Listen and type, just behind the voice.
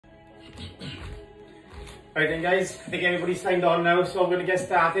Right then guys, I think everybody's signed on now, so I'm going to get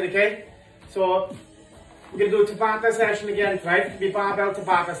started, okay? So, we're going to do a Tabata session again tonight. It's going to be barbell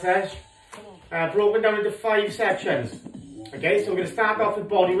Tabata session, broken down into 5 sections. Okay, so we're going to start off with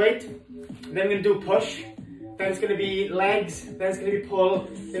body weight, then we're going to do push, then it's going to be legs, then it's going to be pull,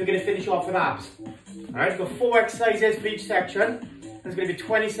 then we're going to finish off with abs. Alright, we've got 4 exercises for each section, and it's going to be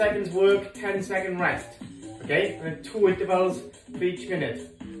 20 seconds work, 10-second rest. Okay, and then 2 intervals for each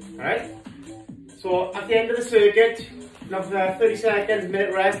minute. Alright? So at the end of the circuit, we'll have 30 seconds,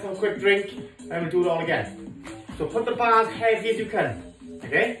 minute rest, have a quick drink, and we'll do it all again. So put the bars heavy as you can.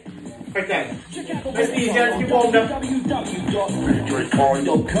 Okay? Right then. Nice and easy, let's get warmed up.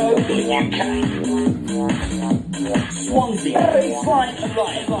 Swansea.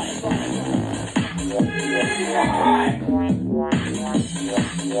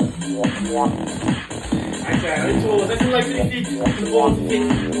 Right there, it's all. Let's like the feet, the ball to feet.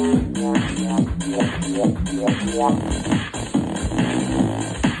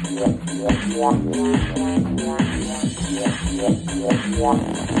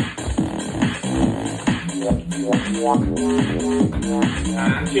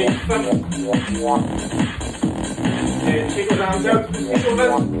 And change front. Take those arms out, push the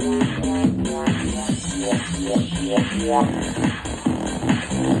shoulders.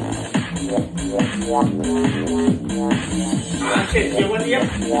 And change your one here.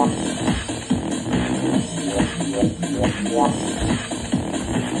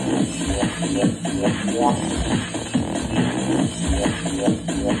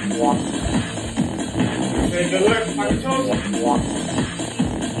 Very good work, back to toes.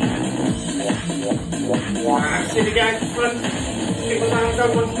 And sit again, front. Take those arms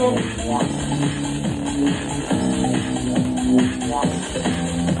out once more.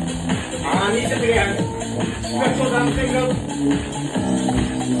 And knees up again. Stretch those hamstrings out.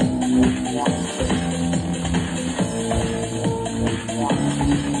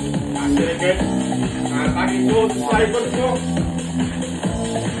 That's really good. And back in toes, side once more.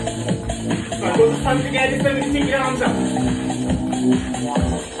 Right, go to the front again, this time we can take your arms up.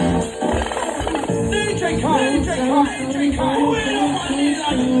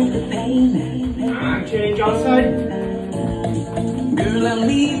 And change on side. Girl, I'm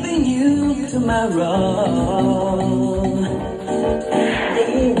leaving you tomorrow.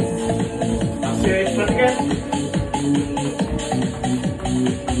 That's it, front again.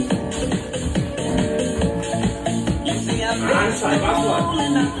 And side, last one.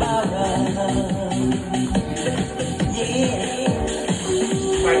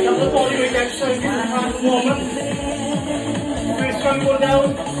 Right, couple of body weight exercises, hand warm up. First one, go down,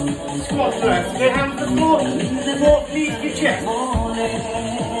 squat first. Get hands to the floor, both knees to your chest.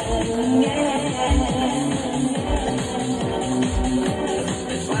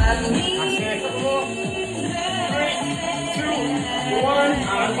 That's it, couple more. 3, 2, 1,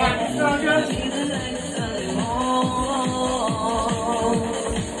 and back to starters.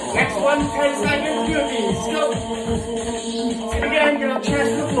 Next one, 10 seconds, burpees. Go. Sit again, get our chest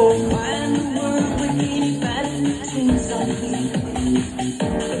to the floor.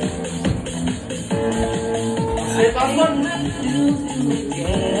 That's it, last one.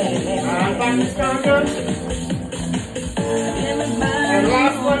 And back to starters. And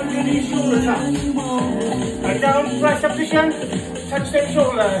last one, do these shoulder taps. And down, press up position, touch them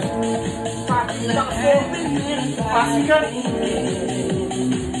shoulders. Back to the floor. Fast again.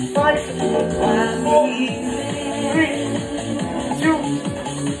 5, 4, 3, 2,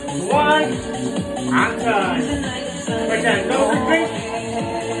 1, and turn. Right then, go quick drink.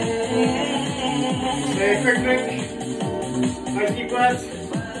 Say a quick drink. Nice deep breaths.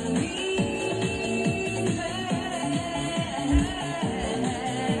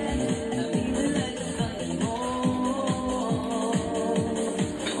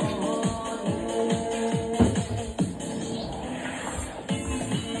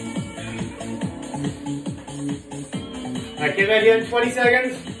 Right, get ready in 20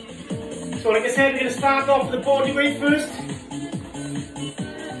 seconds. So like I said, we're going to start off with the body weight first.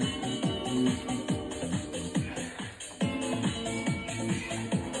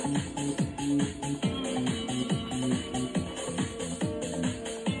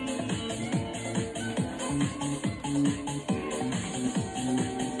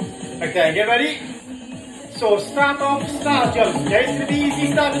 Okay, get ready. So start off, start jump. Okay, it's going to be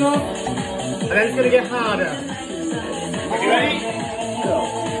easy starting off, and then it's going to get harder. Okay, ready? Go.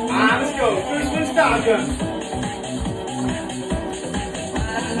 And let's go. First one, start jump.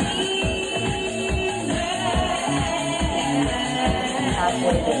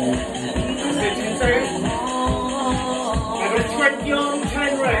 That's it, 10 seconds. And we're 20 on,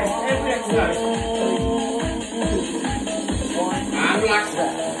 10 rest, every exercise.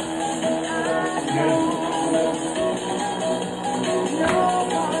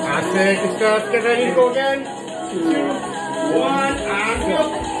 That's it, good stuff. Get ready to go again. 2, 1, and go.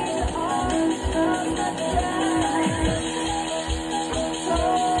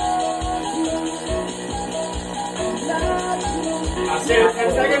 That's it,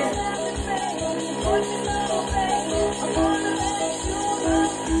 10 seconds.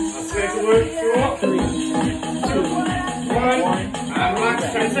 That's it, good work. 3, 2, 1, and relax.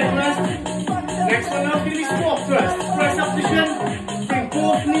 10 seconds rest. Next one now is going to be squat thrust. Press up the shin. Bring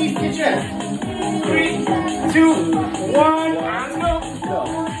both knees to your chest. 3, 2, 1, and go.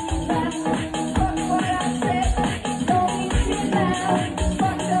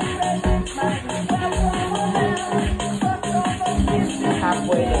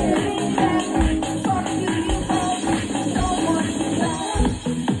 Halfway there.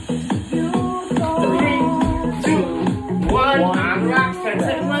 3, 2, 1, and relax. 10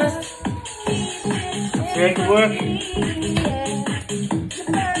 seconds rest. Great work.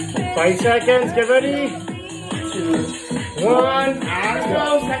 5 seconds, get ready. 2, 1, and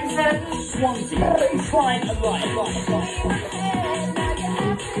go. Second set. 1, 0. Right.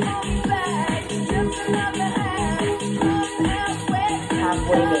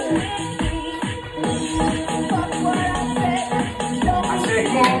 Halfway there. That's it,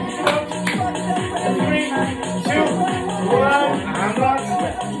 come on. 3, 2, 1, and relax.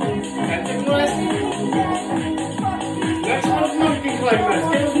 10 seconds rest. Next one is mountain climbers.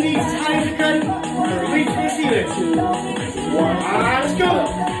 Get those knees as high as you can. Reach for the ceiling. 2, 1, and let's go.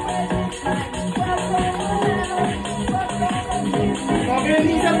 Come on, get the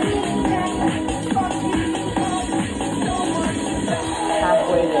knees up.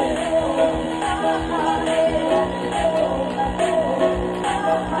 Halfway there.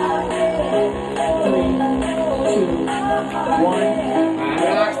 3, 2, 1. And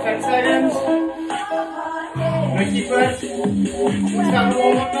relax, 10 seconds. Nice deep breath. Start the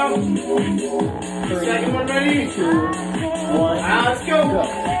warm up now. Second one ready. 2, 1. And let's go.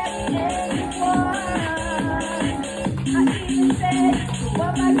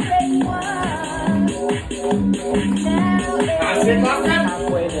 That's it, last time.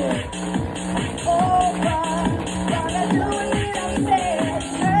 Halfway there.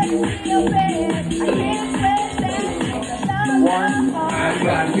 1. And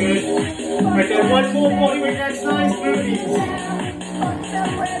that's good. Right then, one more bodyweight exercise. Burpees.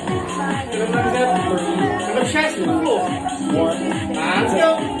 Get the legs up. Get the chest to the floor. 1. And let's go.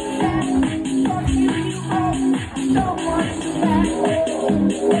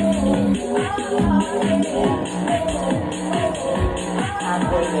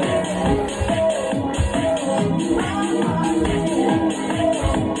 Halfway there.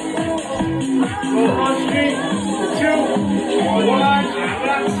 3, 2, 1, and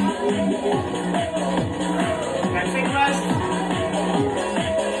relax. 10 seconds rest.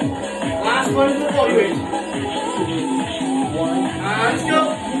 Last one is the body weight. 1. And let's go.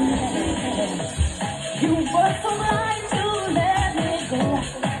 You were so blind to let me go.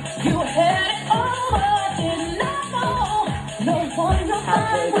 You had it all, but did not know. No wonder I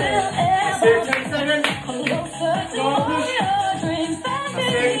will That's ever it, 10 seconds. closer to Go on, push. your dreams. That's it,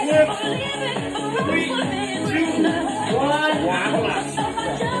 Baby, good. believe it, 3, 2, 1, and relax.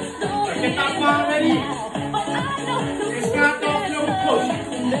 Get that bar ready. You start off your push.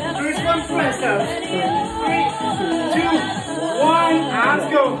 First one, press out. 3, 2, 1, and let's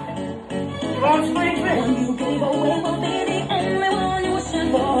go. Come on, straight it. You gave away my baby, only one you should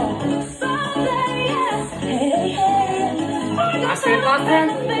for. Someday, yes, hey, hey. That's it, last time.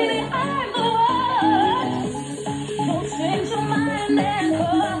 Baby, I'm the one. Don't change your mind and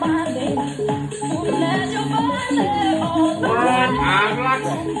call my name. Soon as you find it all. 1, and relax.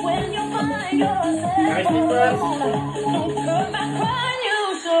 When you find yourself Nice deep breath. don't come back crying, you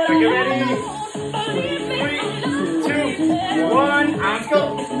should. Get ready. 3, 2, 1, and let's go.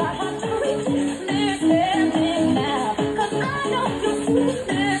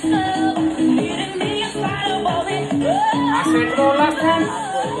 That's it, come on, last time.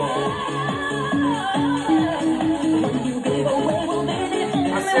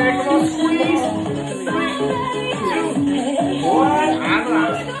 That's it, come on, squeeze. 3, 2, 1, and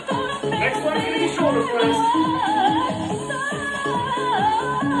relax. Next one is going to be shoulder press.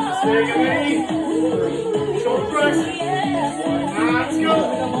 That's it, get ready. Shoulder press. And let's go.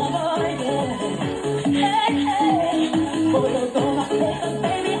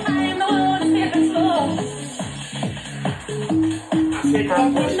 That's it, come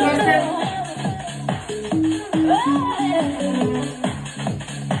on, push, last time.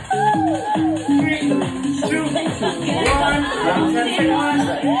 3, 2, 1, and 10 seconds.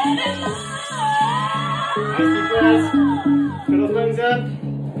 Nice deep breath. Put those lungs up.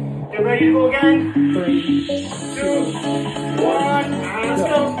 ready to go again? 3, 2, 1, and let's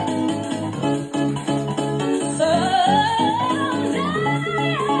go.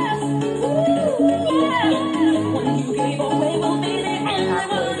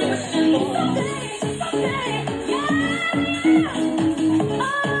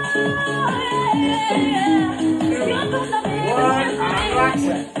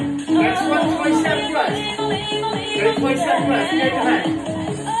 Next one, tricep press. Get tricep press, get your hand.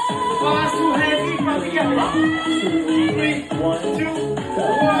 The bar's too heavy, but we get up. 3, 2, 1,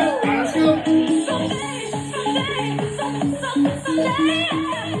 and let's go.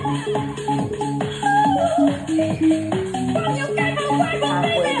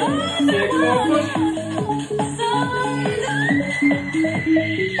 Six more push.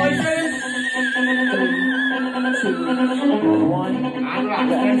 5 seconds. 2, 1. And relax,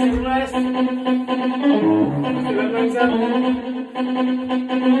 10 seconds rest. Fill up lungs up.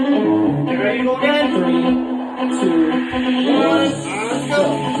 Get ready to go again. 3, 2, 1, and let's go.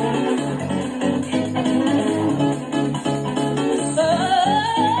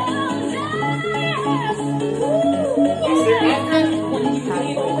 That's it, after.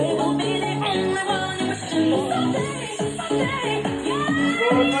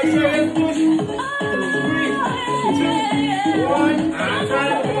 4, 5 seconds, push. 3, 2, 1, and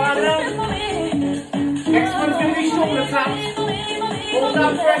time to bar down. Next one's going to be shoulder taps. Hold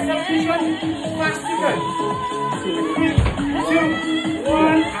that press up position, fast you can. 3, 2, 1,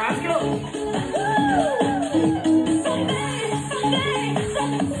 and let's go.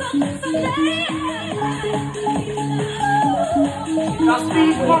 Last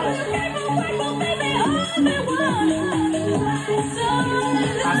speed, come on.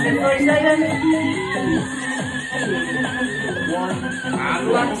 Last 30 seconds. 1. And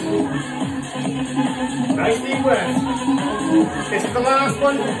relax. Nice deep breath. This is the last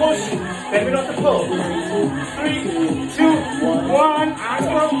one to push, then we got to pull. 3, 2, 1, and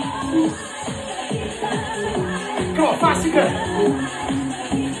go. Come on, fast you can.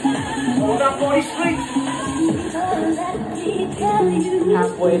 Hold that body straight.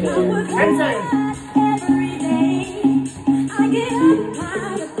 Halfway there. 10 seconds.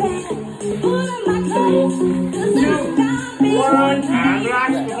 2, 1, and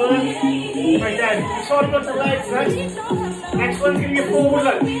relax, good. Right then, you sort of got the legs, right? Next one's going to be a forward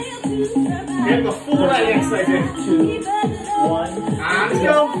lunge. Get the full leg exercise in. 2, 1. And let's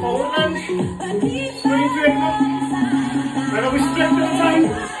go, forward lunge. Straight into it. I know we split at the time.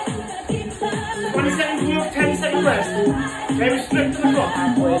 20 seconds work, 10 seconds rest. Then we split to the clock.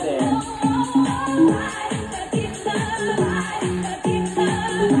 Halfway there.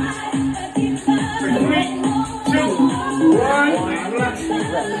 3, 2, 1, and relax.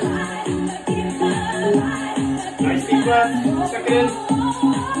 Nice deep breath. Second in.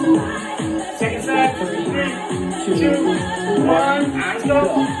 Second set. 3, 2, 1, and let's go.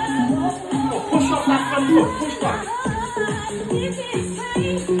 Oh, push off that front foot. Push back.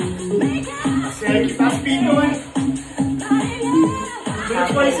 That's it. Keep that speed going.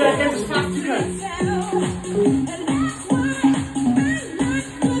 20 seconds as fast as you can.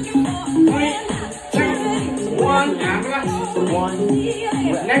 3, 2, 1, and relax.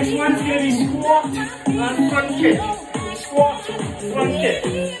 1. Next one's going to be squat and front kick. Squat, front kick.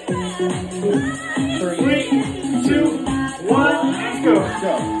 3, 2, 1, let's go.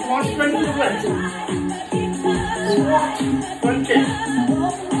 Come on, strengthen the legs. Squat, front kick.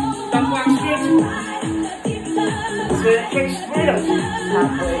 Stand back straight. That's it, kick straight up.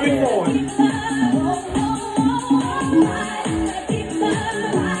 Straight forward.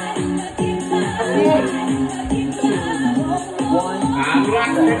 Come on. 1. And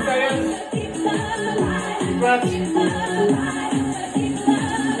relax, 10 seconds. Deep breath.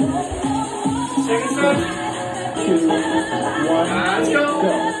 Second set. 2, 1. And let's go.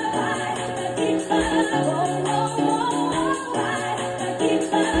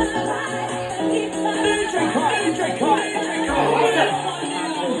 Come on, that's it.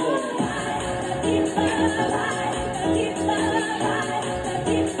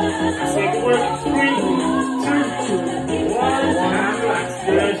 That's it, work. 3, 2, 1, and relax.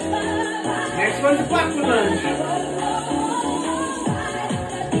 Good. Next one's a backward lunge.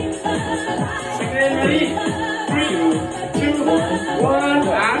 Second in, ready? 3, 2, 1, and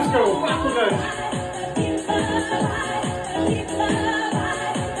let's go. Backward lunge.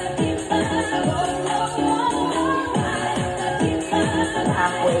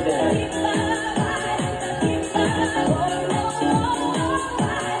 Halfway there. 3,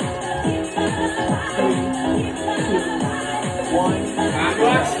 2, 1. And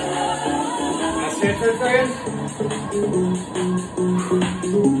relax. That's it, 10 seconds.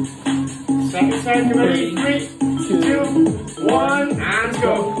 side. Get ready. 3, 2, 1, and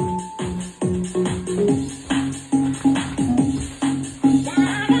go.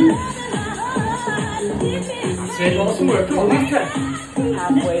 That's it, awesome work. Come on, left leg.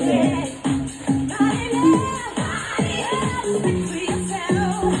 Halfway there.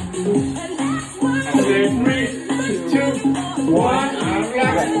 That's it, 3, 2, 1, and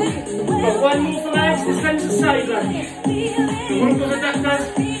relax. Got one move for legs, this time's a side lunge. The one goes adductors,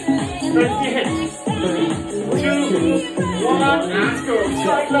 straight to your hips. 3, 2, 1, and go.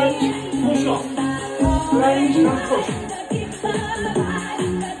 Side lunge, push off. Lunge and push.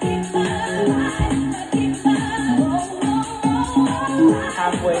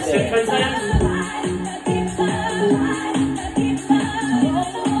 Halfway That's it, there. 10 seconds.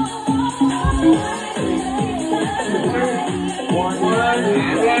 1,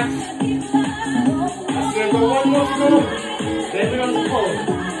 And relax. That's it, got one more to go. Then we're on the pull.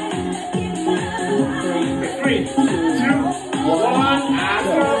 3, 2, 1, and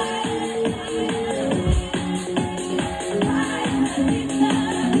go.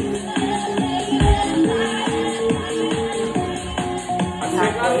 That's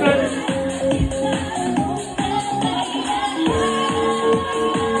it, last one.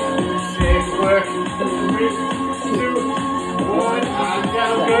 Sick work. 3, 2, 1, and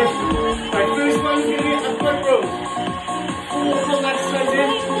down, good. Right, first one's going to be upward row. 4 full exercise in.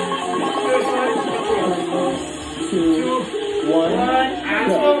 First one, upward row. 2, 1,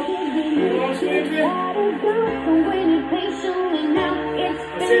 and go. Move on to it.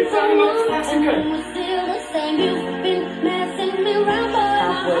 That's it, down low, that's good.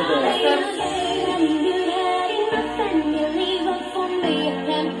 Halfway there.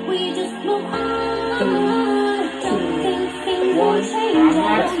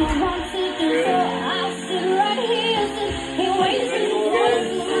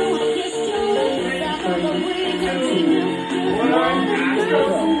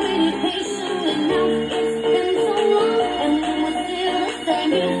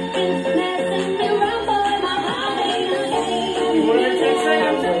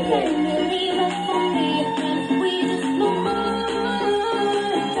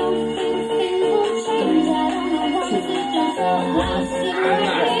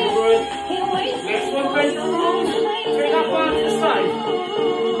 Next one, bend the rolls. Take that bar to the side.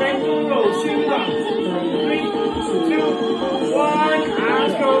 Bend the rolls, single down. 3, 2, 1,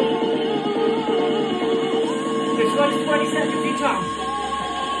 and go. This one's 20 seconds each time.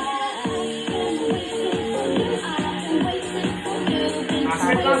 That's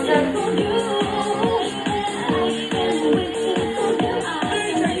it, last 10. 3,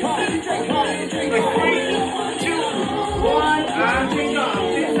 2, 1, and take off.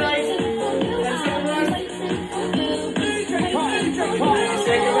 This side. 10 seconds left.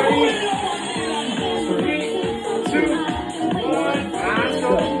 Second ready. 3, 2, 1, and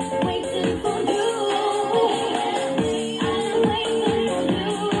go.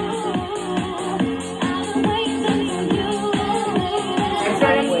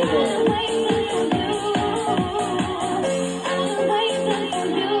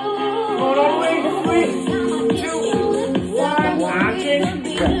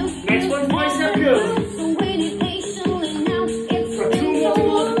 Next one's bicep curls. For 2 more to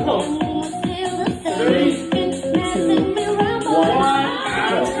go to the pull. 3, 2, 1,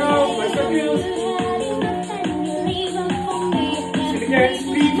 and let's go. Bicep curls. Sit again,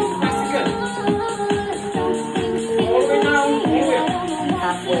 speed, that's good. All the way down, all the way up.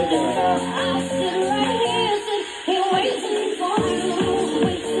 Halfway there.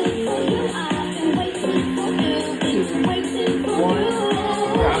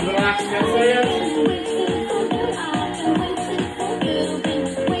 And relax, 10 seconds.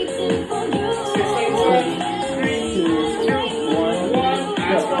 6 seconds. 3, 2, 1,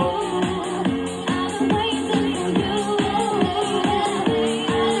 let's go.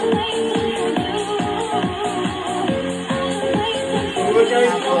 Over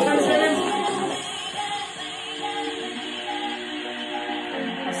guys, 10 seconds.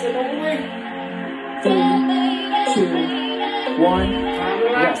 That's it, all the way. 3, 2, 1. And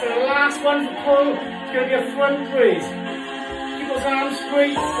relax, and the last one for pull, it's going to be a front raise. Keep those arms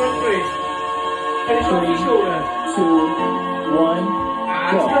straight, front raise. Finish off your shoulders. 2, 1,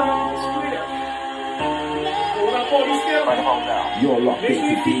 And go. go, straight up. Hold that body still. You're locked Make sure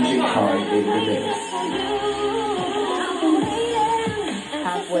into you keep DJ them up. Kai in the mix.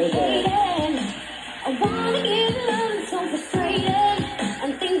 Halfway there. I wanna give love, so frustrated,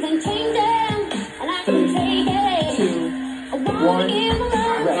 and things ain't changing, and I can take it. 2, I wanna 1. give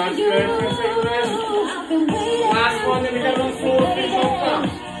love Relax, to you. good, 10 seconds. I've been waiting. Last one, then we get on the floor, finish off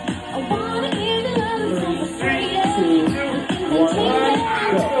fast. I wanna give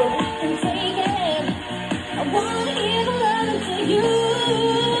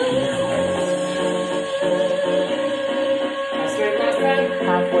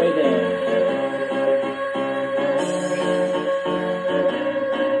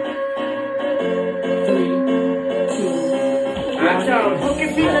back down. Hook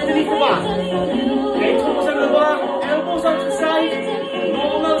your feet underneath the bar. Okay, toes under the bar, elbows out to the side.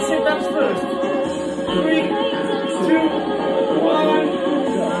 Normal sit-ups first. 3, 2, 1.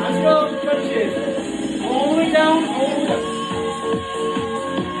 Let's go. Crunches. All the way down, all the way up.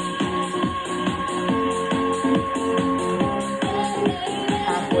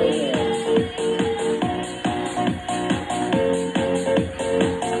 Halfway there.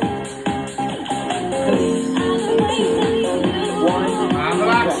 And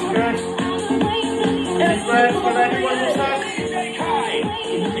relax, good. Deep breath for everyone who's up.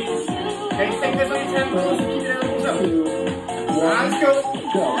 Okay, fingers on your temples, keep your elbows up. Let's go.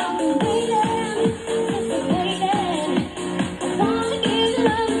 Go.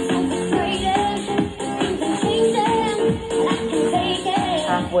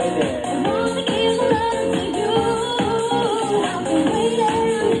 Halfway there.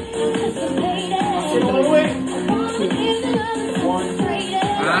 Sit all the way. 2, 1.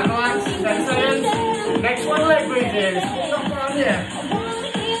 And relax, 10 seconds. Next one, leg breathing. Stop around here.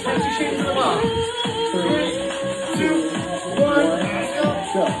 Touch your shins to the bar. 3, 2, 1, let's go.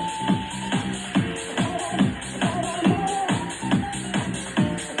 Go.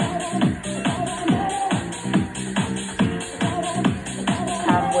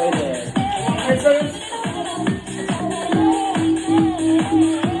 Halfway there. 10 seconds.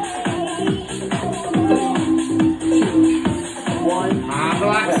 1. And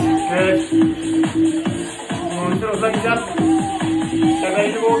relax, good. Come on, put those legs up. Get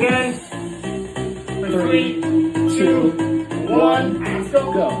ready to go again. 3, 2, 1, and go.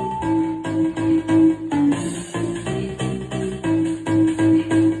 Go.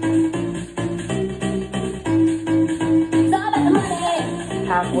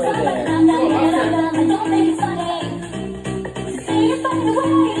 Halfway there.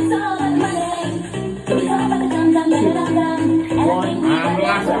 And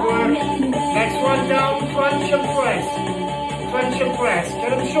relax at work. Next one down, crunch and press. Crunch and press. Get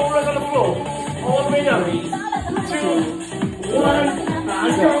them shoulders on the floor. All the way down. 2, 1,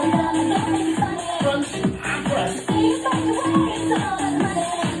 and go. Crunch and press.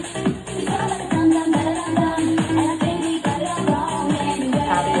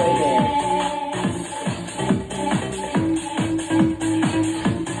 Halfway there.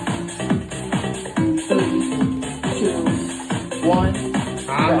 3, 2, 1.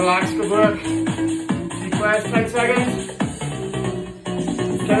 And relax, good work. Deep breath, 10 seconds.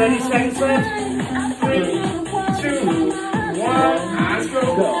 Get ready, second set. 3, 2, 1, and go.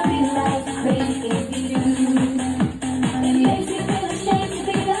 Go.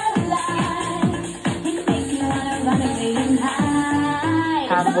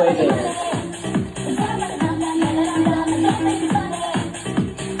 Halfway there.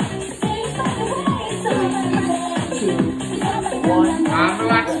 2, 1. And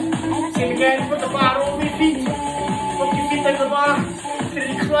relax. Same again, put the bar over your feet. Put your feet under the bar. Till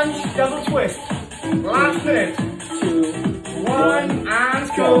you crunch, double twist. Last minute. 2, 1, and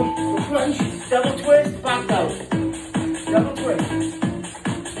go. Crunch, double twist, back out. Double twist.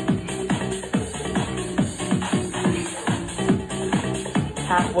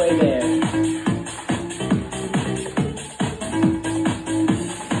 halfway there.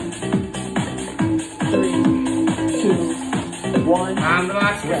 3, 2, 1. And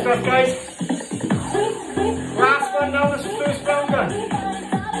relax, good stuff, guys. Last one now, this is first round done.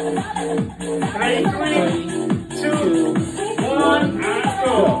 Ready, 3, 2, 1, and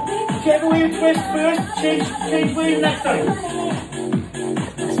go. Whichever way you twist first, change way next time.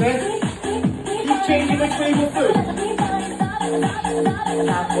 That's it. Keep changing which way you go first.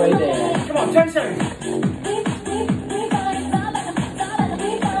 Halfway there. Come on, 10 seconds.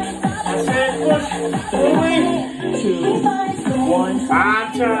 That's it, push. All the way. 2, 1. And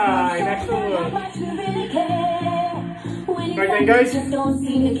time. Excellent work. Right then, guys.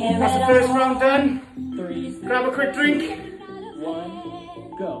 That's the first round done. 3, Grab a quick drink.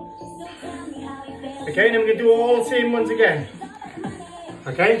 1, go. Okay, and then we're going to do all the same ones again.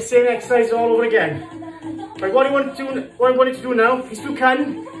 Okay, same exercise all over again. Right, what I want you to do now is, if you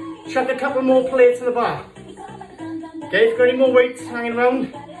can, chuck a couple more plates in the bar. Okay, if you've got any more weights hanging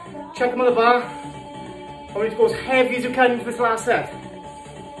around, chuck them on the bar. I want you to go as heavy as you can for this last set.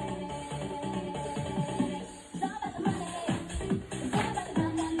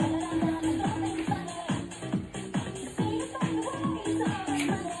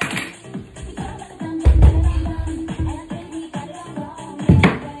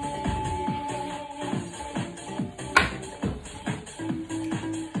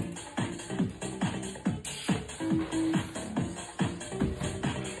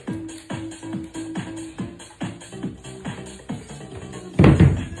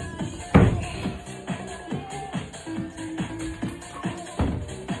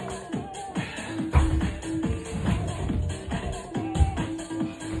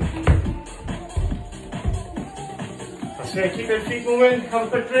 So keep your feet moving, have a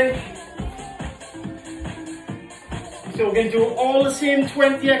quick drink. So we're going to do all the same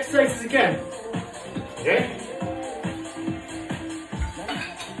 20 exercises again. Okay?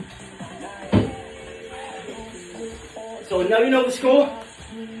 So now you know the score.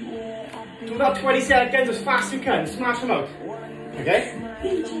 Do that 20 seconds as fast as you can. Smash them out. Okay?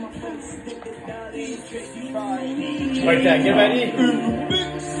 Right then, get ready.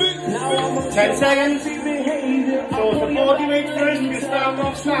 10 seconds. So for body weight first, we start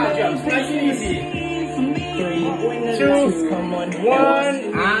off star jumps. Nice and easy. 3, 2, 1,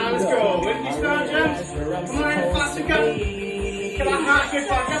 and let's go. With your star jumps. Come on, fast as you can. Get that heart rate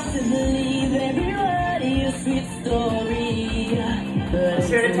back up.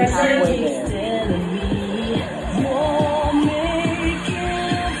 Say it 10 seconds.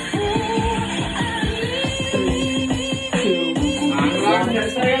 And relax 10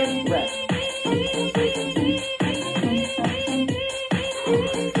 seconds.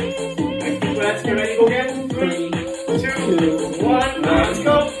 Let's get ready, go again. 3, 2, 1, let's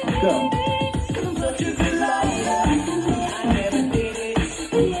go. Go.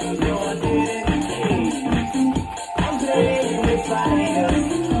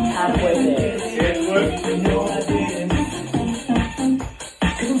 Halfway there. Good work.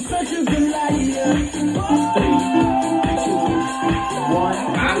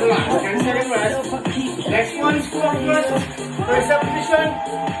 And relax, 10 seconds rest. Next one, squat first. First up position.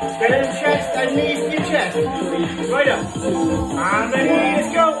 Get in the chest and knees to your chest. Right up. And ready,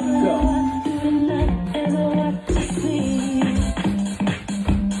 let's go. Go.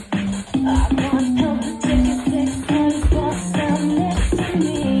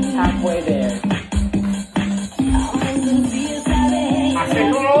 Halfway there. I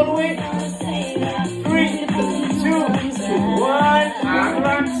say go all the way. 3, 2, 1, and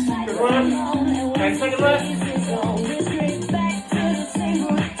relax. Good one. 10 seconds rest.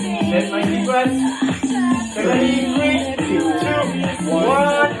 Get my deep breath. Get ready, 3, 2,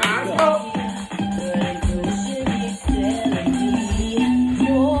 1, and go.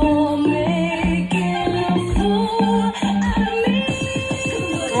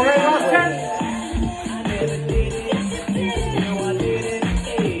 Alright, last 10.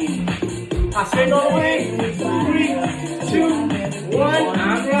 I say all the way. 3, 2, 1,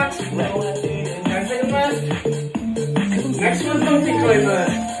 and relax. 10 seconds rest. Next one, mountain climber.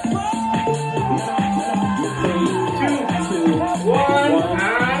 3, 2, 1,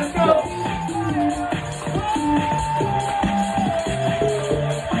 and go.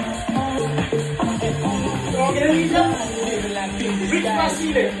 Go get a knees up. Reach that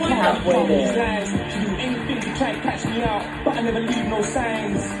ceiling. Pull it up. Halfway there. Anything to try and catch me out, but I never leave no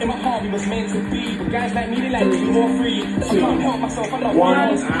signs. In my heart, we was meant to be, but guys like me, they like to be more free. I can't help myself, I'm not One.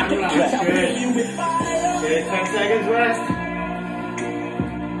 wise. I And can relax. catch out Good. you with fire. Okay, 10 seconds rest.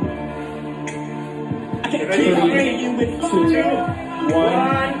 I can Get ready, keep 3, you with 2, 1, Go.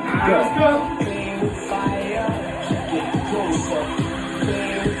 and let's go. Play with fire. Get closer.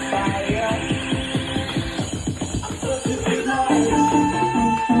 Play with fire.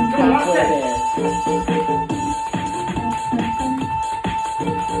 Come on, last Halfway 10. there.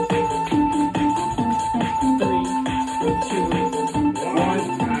 3, 2, 1,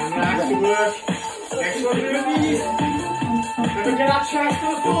 and relax the work. Next one, do the knees. Never get that chest to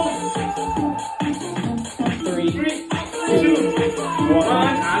the floor. 3, 3, 2, 1,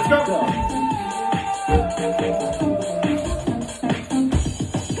 and let's go. go.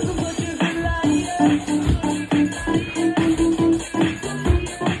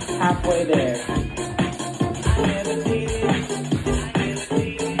 Halfway there. 3,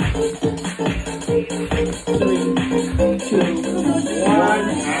 2, 1.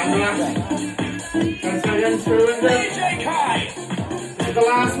 And relax. 10 seconds, through and down. This is the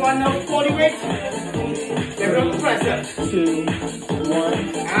last one now, body weight. Then we're going to press up. 2, 1.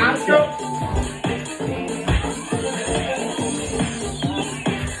 And let's go.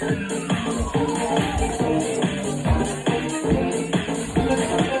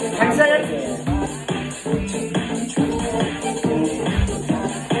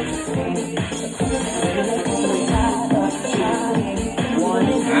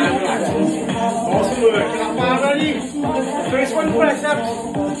 Awesome work. Get that bar ready. First one, press up.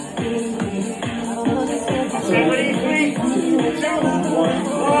 Get ready, 3, 2,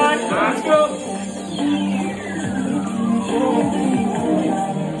 1, let's go.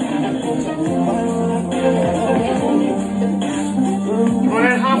 Come on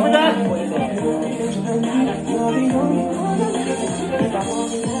in, half of that.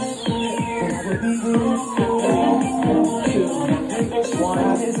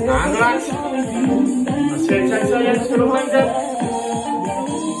 And relax. That's it, 10 seconds, fill the lines up.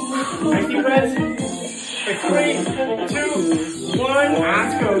 Nice deep breaths. 3, 2, 1,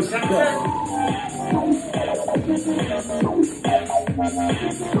 and go. Center.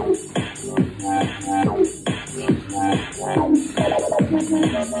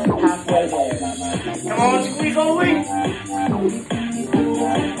 Halfway there. Come on, squeeze all the way.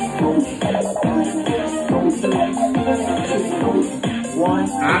 One.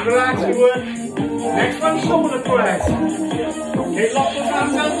 And relax, good work. Next one, shoulder press. Okay, lock those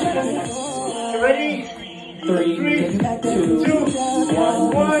arms out. You ready? 3, 3, 2, 2,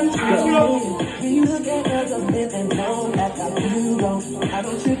 1, and go. You look at us, I'm living known that I do wrong. I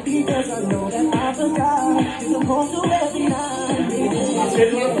don't trip because I know that I forgot. You're supposed to recognize.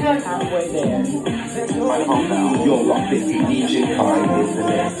 Sit like that. halfway there. Right on now, you're locked into DJ Kai in the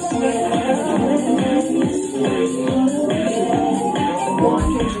mix.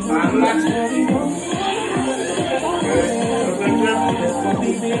 And relax. Good.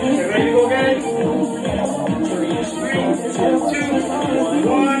 You ready to go again? 3, 2,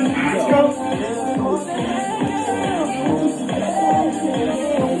 1, and go.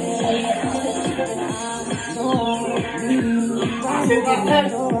 Sit like that.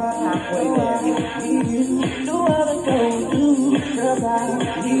 Halfway there. No other don't do, 'cause I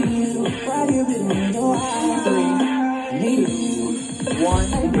need you right here with me. No, I 3, need you. 1.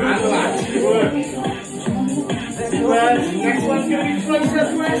 And relax. Good work. Deep breaths. Next one's going to be tricep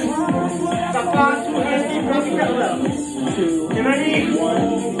press. Tabata, 2 hands deep breath, kettlebell. 2, You ready? 1,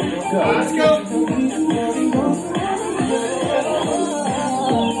 go. Let's go.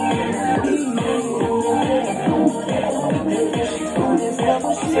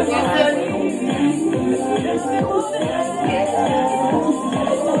 Sit like that.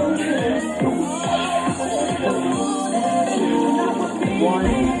 One.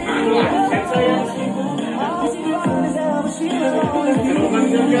 And relax. 10 seconds. Little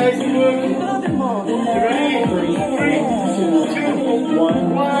hands up, guys. Good work. You ready? 3, 2, 1.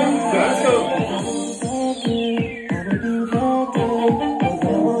 1. Let's go.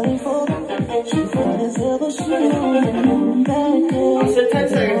 That's it, 10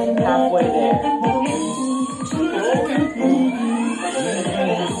 seconds. Halfway there.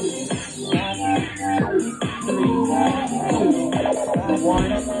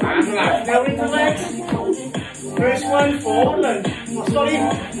 And relax. Now into legs. First one, forward lunge. Oh, sorry,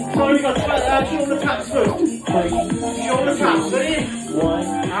 we got shoulder taps first. 3, Shoulder taps, ready? 1.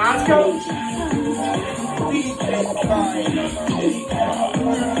 Let's go.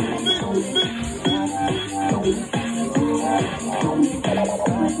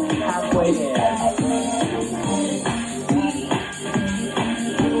 Halfway there.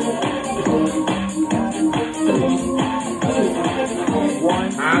 One.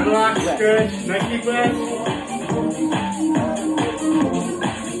 And relax, good. Nice deep breath.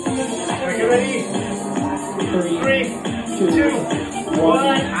 Are you ready? 3, 2,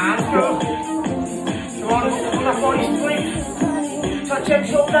 1, and go. Come on, pull that body straight. Touch them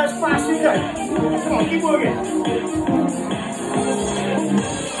shoulders, fast as you go. Come on, keep working.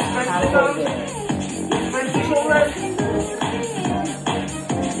 Strengthen the arms. Strengthen the shoulders.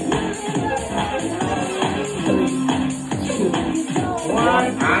 1,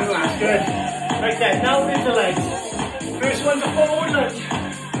 and last, good. Like that, now into legs. First one's a forward lunge.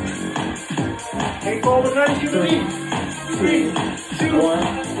 Okay, forward lunge, you ready? 3, 2, 1,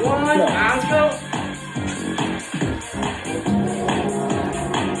 and go.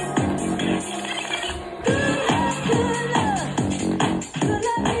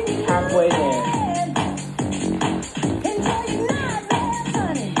 Halfway there.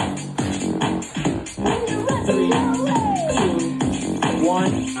 3, 2,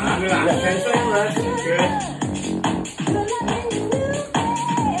 1. And relax, 10 seconds rest, good.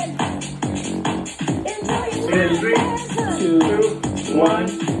 3, 2, 1,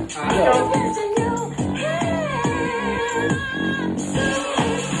 and go.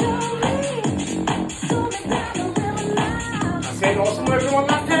 That's it, awesome work, everyone,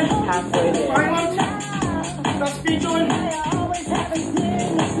 last 10. Halfway there. Final. That's speed going. 2,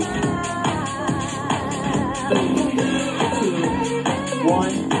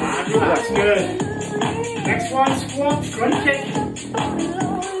 1. And relax, good. Next one, squat, front kick.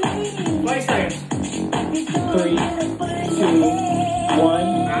 5 seconds. 3, 2, 1.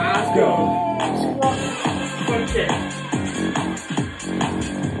 And go. Squat, front kick.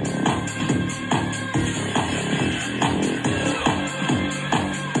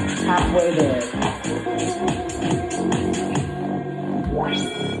 Halfway there. 3,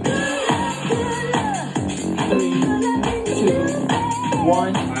 2,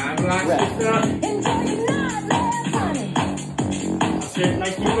 1. And relax, sister. Enjoy your night, let's honey. That's it,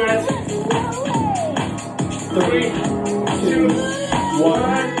 nice deep breaths. 3, 2, 1,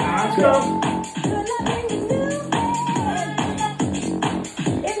 and go. Girl, I bring you new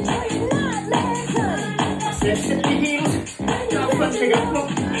enjoy your night, let's honey. That's it, sit your heels. Now front finger, look.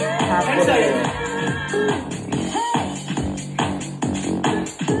 Halfway Inside. there.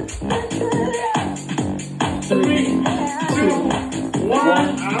 3, 2, 1,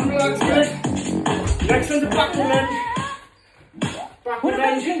 and relax, good. Next one's a backward lunge. Backward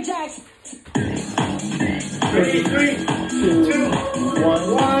lunge. 3, 2,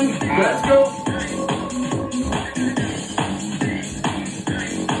 1, let's go.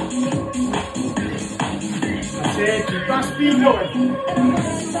 That's it, keep that speed going.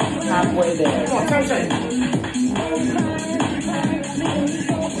 Halfway there. Come on, time change.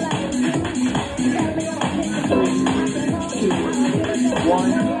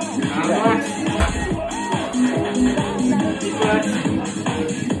 1. And relax. Deep breath.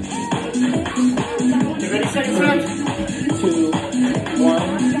 You ready, second set? 2, 1.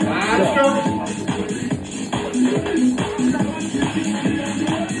 Let's go.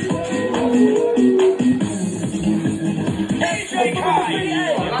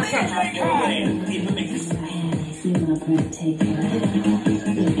 Last set.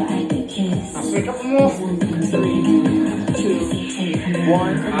 That's it, a couple more. 3, 2,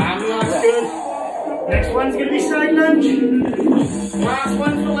 1. And relax, good. Next one's going to be side lunge. Last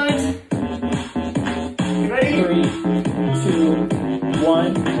one for legs. You ready? 3, 2,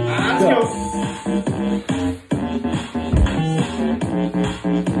 1. Let's go.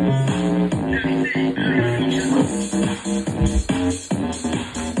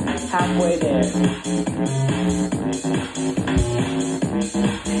 Halfway there.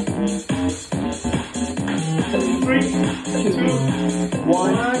 3, 2,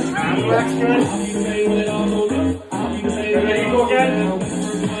 1. And relax, good. You ready to go again?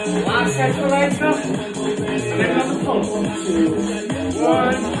 Last set for legs now. And then another pump. 2,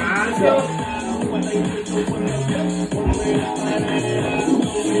 1. And let's go.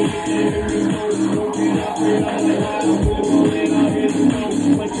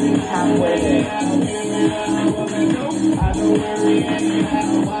 Halfway there.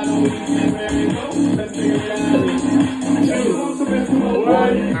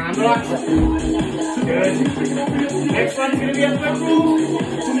 1, and relax. Good. Next one's going to be a flip roll.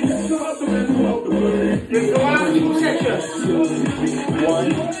 Lift the last 2 sections.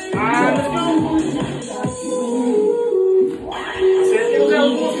 1. And let's go. Set those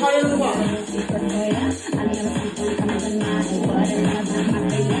elbows higher than the bar.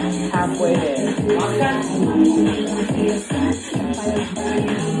 Halfway there. Last set.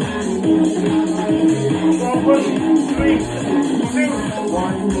 Strong push. 3, 2,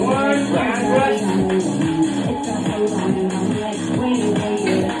 1, and rest.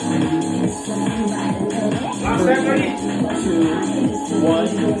 Last set, ready? 2, 1.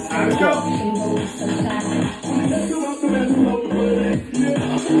 And let's go.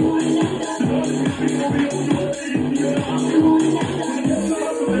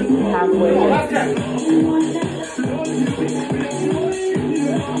 Halfway there. Last set.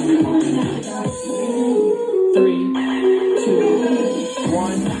 3, 2,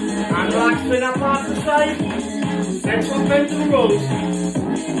 1. And relax, spin up past the side. Next one, bend to the rolls.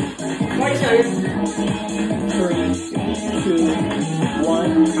 Right side. 3, 2,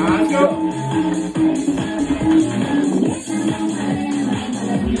 1. And let's go.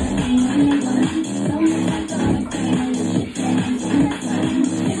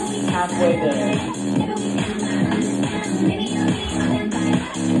 Halfway there.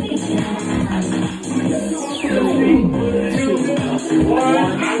 3, 2, 1,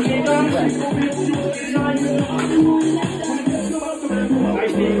 and keep on.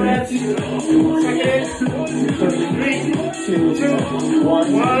 Nice deep breaths. Second. 3, 2, 1,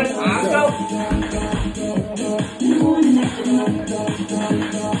 and let's go.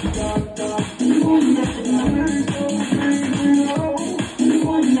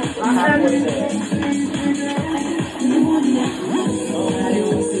 Halfway there.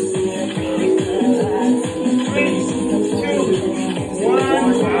 3, 2, 1,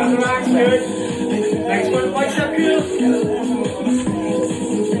 and relax, good. Next one, bicep curl.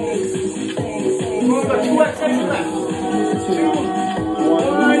 We've got 2 exercises left. 2, 1,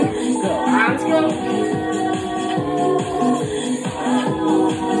 and let's go.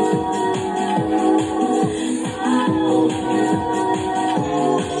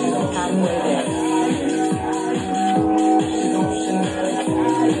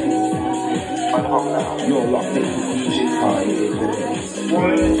 You're locked into DJ Kai in the mix.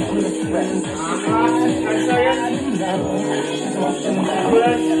 1,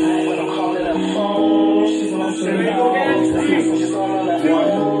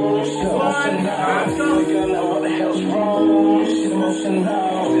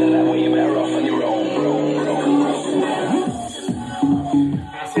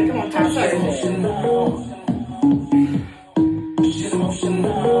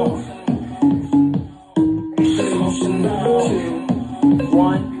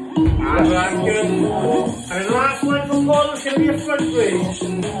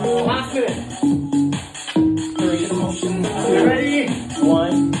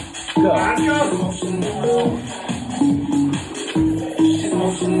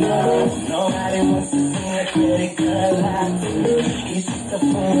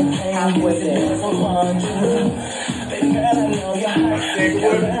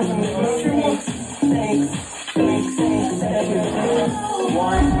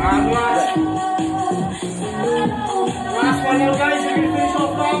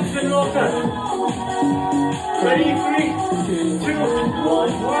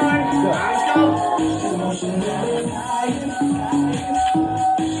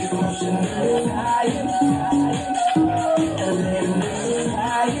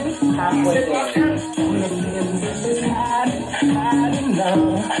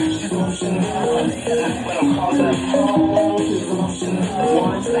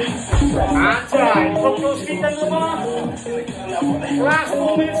 Last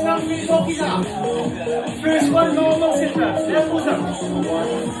 4 minutes now, finish off his arms. First one, normal sit-ups, elbows up.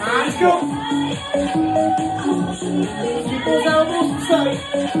 Hands go. Keep those elbows to the side.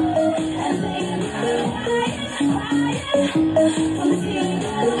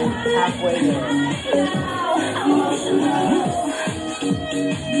 Halfway there.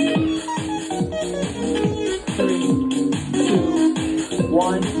 3, 2,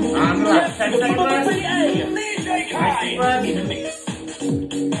 1. And relax, 10 seconds left.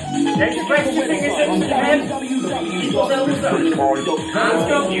 Next press your fingers into the head. Keep those elbows up. Hands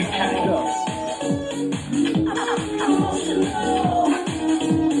go.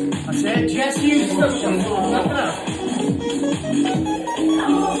 I said just use something. Nothing else.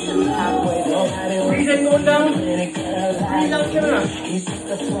 Breathe in, going down. Breathe out, coming up.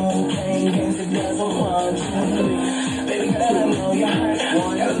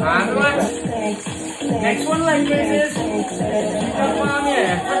 And relax. Next one, leg raises. Keep that palm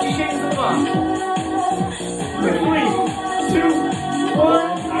here. Touch your shins to the bar. With 3, 2,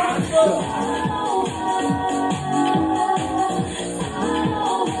 1, and go.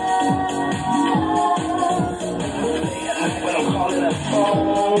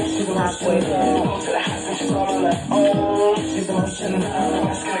 Halfway there.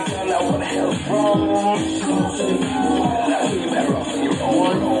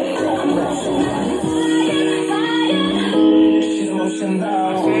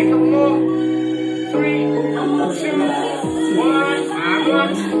 Okay, couple more. 3, 2, 1, and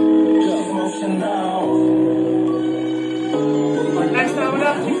relax. Next time it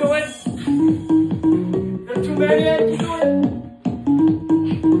up, keep going. Not too bad yet, keep going.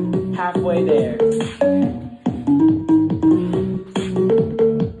 Halfway there. 3,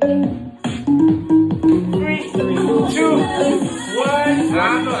 2, 1,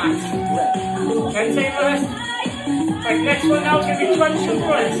 and relax. 10 seconds left. Right, next one now is going to be crunch and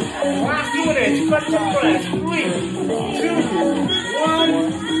press. Last 2 minutes, crunch and press. 3, 2, 1,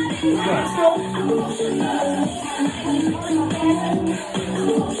 let's go.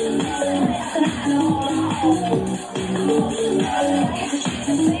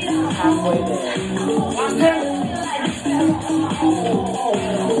 Halfway there. Last 10.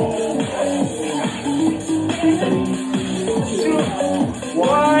 2,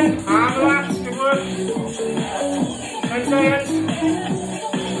 1, and relax. Good work. 10 seconds.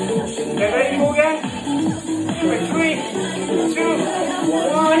 Get ready to go again. 3, 2,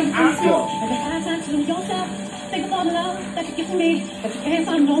 1, and go. Think of all the love that you give to me, but you can't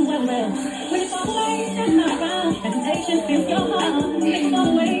find no well. When you fall away, that's not around. Hesitation fills your heart. Think of all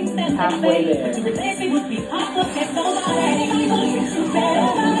the ways that Halfway there. to replace me would be hard to get nobody.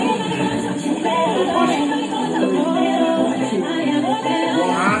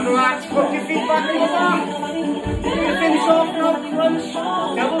 And relax. Put your feet back in the bar. We're going to finish off now. Crunch,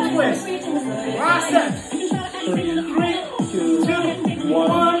 double twist. Last set. 3, 2,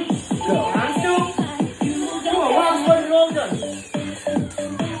 1, go. Hands go. Come on, last one, you're all done.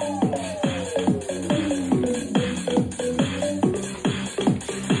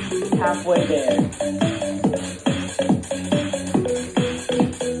 Halfway there.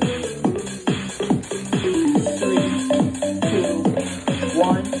 3, 2,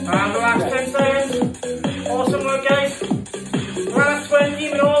 1. And the last 10 seconds. Awesome work, guys. Last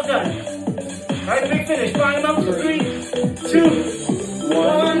 20, we're all done. Right, big finish. Bang them out. 3, 2,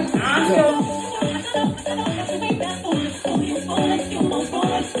 1, and go.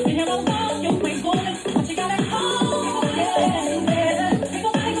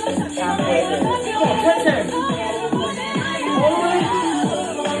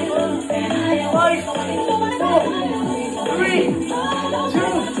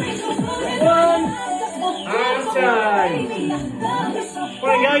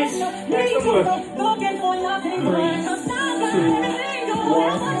 Alright guys, next one work. 3, 2,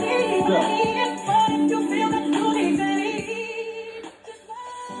 1, go.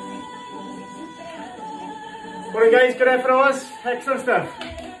 Alright guys, good effort hours, excellent stuff.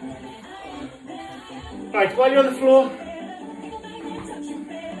 Right, while you're on the floor,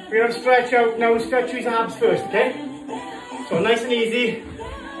 we're going to stretch out now, stretch these abs first, okay? So nice and easy,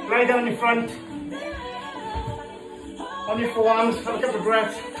 lie down in front, on your forearms, have a couple of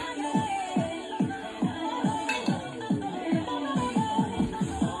breaths.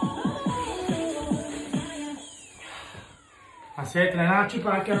 That's it, and then arch your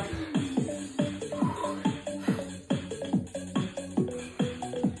back up.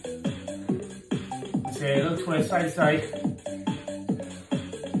 That's it, a little twist side to side.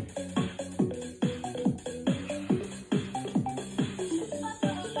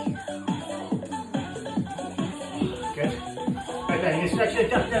 Good. Right then, you stretch your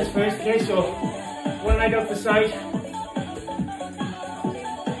abdominals first, okay? So, one leg up the side.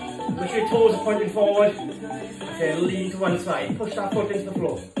 Make sure your toes are pointing forward. Okay, lean to one side. Push that foot into the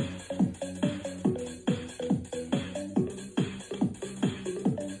floor.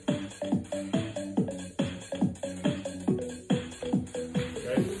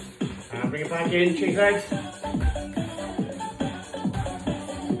 Good. And bring it back in, change legs.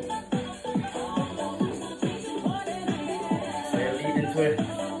 Stay lead into it.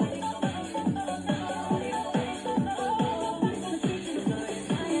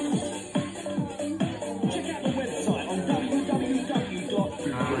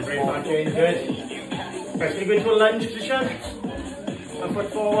 Good. Right, so you go into a lunge position. One foot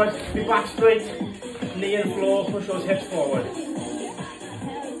forward, be back straight, knee in the floor, push those hips forward.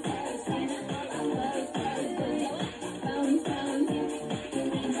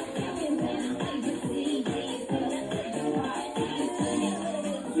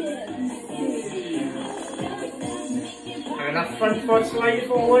 And that front foot slide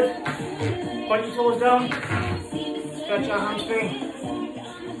forward, point your toes down, stretch your hamstring.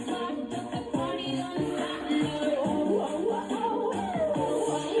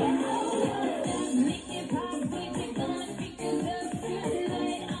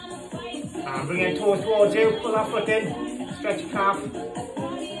 Bring your toes towards you, pull that foot in, stretch your calf,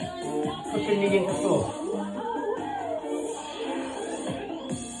 put your knee into the floor.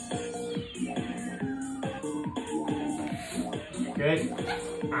 Good.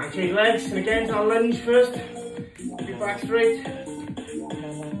 And change legs, and again, I'll lunge first, be back straight.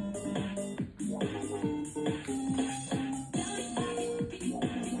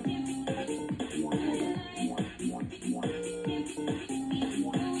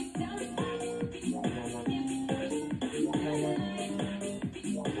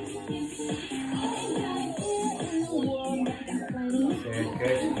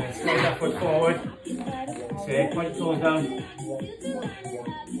 Good. And slide that foot forward. Say, point your toes down.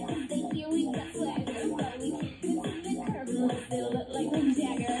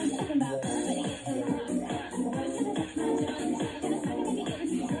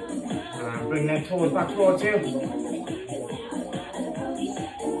 And bring them toes back towards you.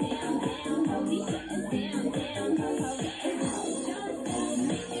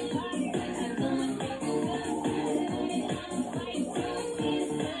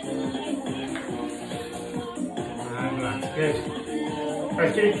 Good.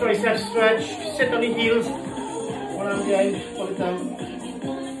 Right, get your triceps stretch, sit on your heels, one arm behind, pull it down.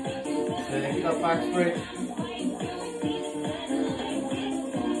 So keep that back straight.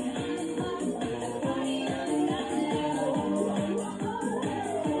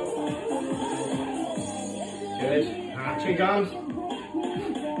 Good. And change arms.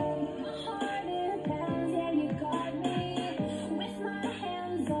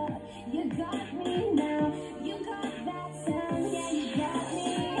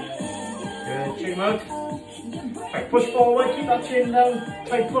 Check them out. Right, push forward, keep that chin down,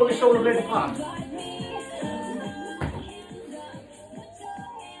 try and pull the shoulder blades apart.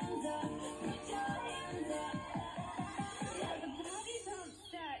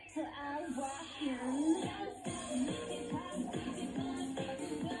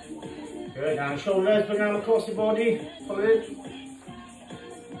 Good, and shoulders, bring them across your body. Pull it in.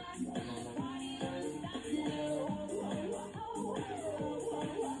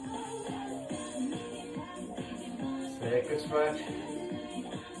 Good stretch.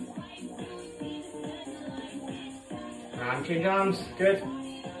 And change arms, good.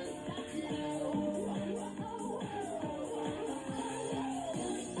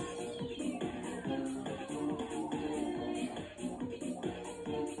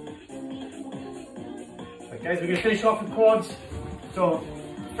 Right guys, we're going to finish off with quads. So,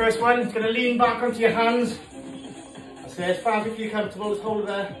 first one, it's going to lean back onto your hands. That's it, as far as you feel comfortable, just hold it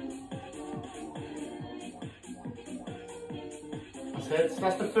there. So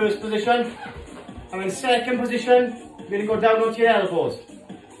that's the first position. And then second position, you're going to go down onto your elbows.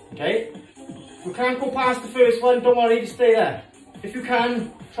 Okay? If you can't go past the first one, don't worry, just stay there. If you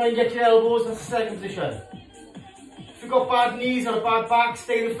can, try and get your elbows, that's the second position. If you've got bad knees or a bad back,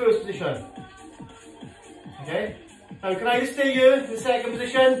 stay in the first position. Okay? Now you can either stay here in the second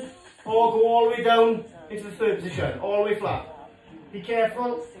position, or go all the way down into the third position, all the way flat. Be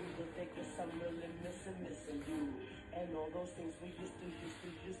careful.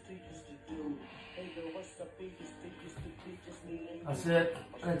 That's it.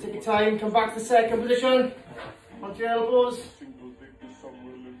 And then take your time, come back to the second position. Onto your elbows.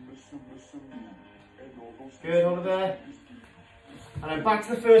 Good, over there. And then back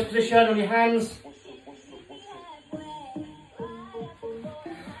to the first position on your hands.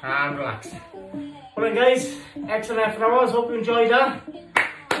 And relax. Well then guys, excellent effort hours. Hope you enjoyed that.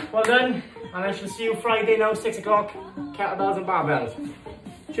 Well done. And I shall see you Friday now, 6 o'clock. Kettlebells and barbells.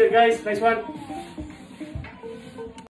 Cheers guys, nice one.